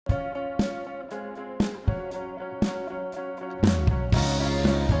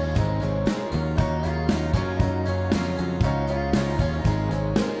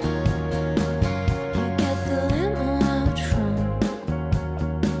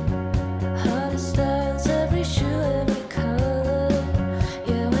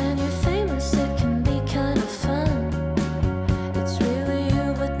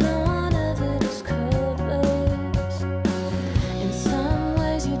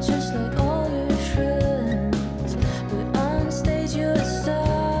just like all your friends, but on stage you're a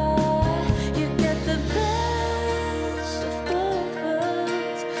star. You get the best of both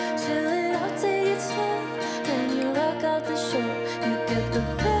worlds. Chill it out, take it slow, then you rock out the show. You get the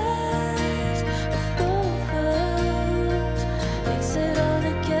best of both worlds. Mix it all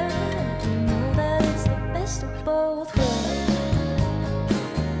together, you know that it's the best of both worlds.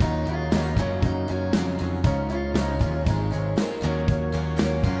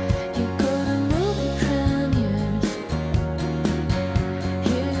 You go to movie premieres,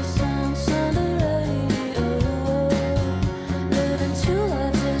 hear your songs on the radio. Living two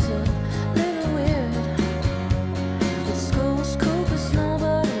lives is a little weird. But school's cool 'cause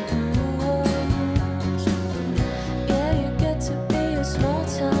nobody knows. Yeah, you get to be a small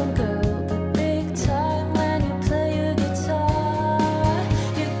town girl, but big time when you play your guitar.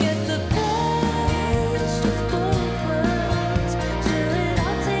 You get the best of both worlds. Chill it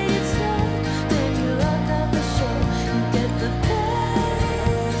out, take it slow, then you rock out the show. You get the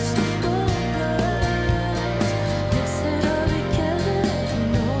best of both worlds. Mix it all together, you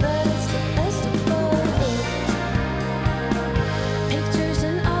know that it's the best of both worlds. Pictures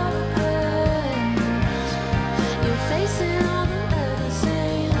and autographs, your face in all the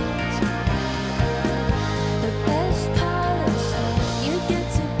magazines. The best part is that you get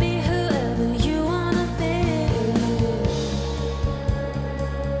to be whoever you wanna be.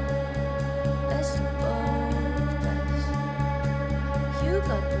 Best of both best. You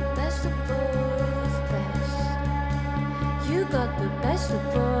got the best of both best. You got the best of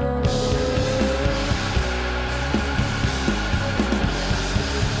both.